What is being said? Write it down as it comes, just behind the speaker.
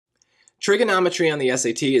Trigonometry on the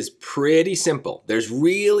SAT is pretty simple. There's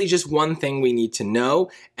really just one thing we need to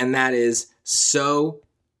know, and that is SOHCAHTOA.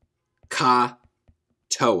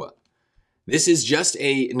 This is just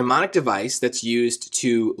a mnemonic device that's used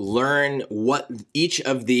to learn what each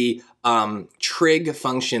of the trig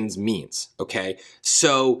functions means, okay?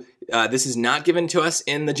 So this is not given to us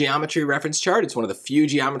in the geometry reference chart. It's one of the few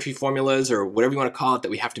geometry formulas or whatever you want to call it that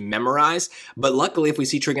we have to memorize. But luckily, if we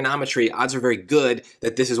see trigonometry, odds are very good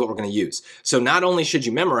that this is what we're going to use. So not only should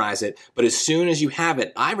you memorize it, but as soon as you have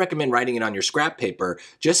it, I recommend writing it on your scrap paper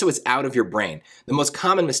just so it's out of your brain. The most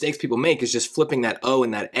common mistakes people make is just flipping that O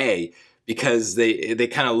and that A, because they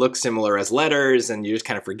kind of look similar as letters and you just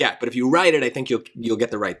kind of forget. But if you write it, I think you'll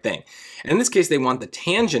get the right thing. And in this case, they want the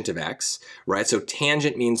tangent of x, right? So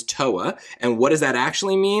tangent means TOA. And what does that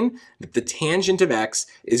actually mean? That the tangent of x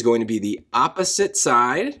is going to be the opposite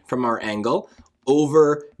side from our angle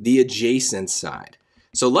over the adjacent side.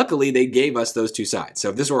 So luckily, they gave us those two sides. So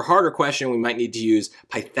if this were a harder question, we might need to use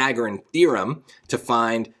Pythagorean theorem to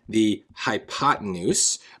find the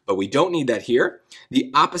hypotenuse, but we don't need that here.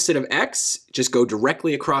 The opposite of x, just go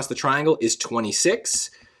directly across the triangle, is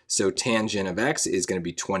 26. So tangent of x is going to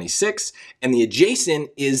be 26. And the adjacent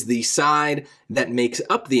is the side that makes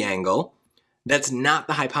up the angle. That's not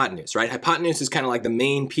the hypotenuse, right? Hypotenuse is kind of like the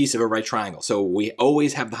main piece of a right triangle. So we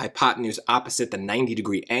always have the hypotenuse opposite the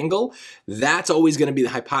 90-degree angle. That's always going to be the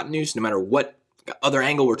hypotenuse no matter what other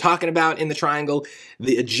angle we're talking about in the triangle.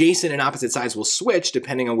 The adjacent and opposite sides will switch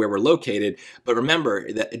depending on where we're located. But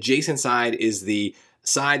remember, the adjacent side is the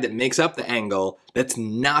side that makes up the angle. That's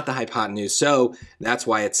not the hypotenuse, so that's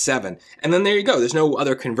why it's 7. And then there you go. There's no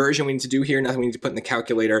other conversion we need to do here, nothing we need to put in the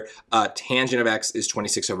calculator. Tangent of x is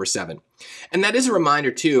 26 over 7. And that is a reminder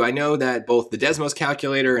too. I know that both the Desmos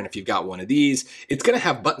calculator, and if you've got one of these, it's going to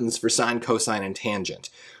have buttons for sine, cosine, and tangent.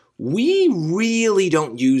 We really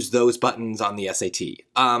don't use those buttons on the SAT,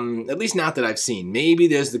 at least not that I've seen. Maybe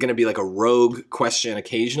there's going to be like a rogue question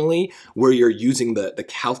occasionally where you're using the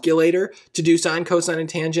calculator to do sine, cosine, and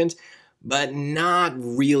tangent, but not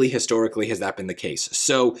really historically has that been the case.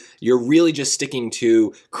 So you're really just sticking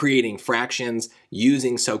to creating fractions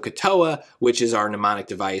using SOHCAHTOA, which is our mnemonic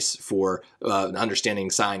device for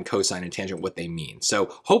understanding sine, cosine, and tangent, what they mean. So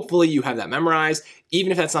hopefully you have that memorized.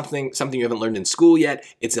 Even if that's something you haven't learned in school yet,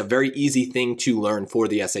 it's a very easy thing to learn for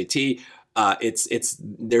the SAT.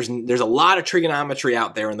 There's a lot of trigonometry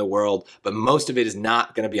out there in the world, but most of it is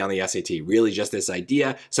not going to be on the SAT. Really just this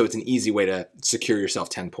idea. So it's an easy way to secure yourself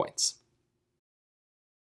 10 points.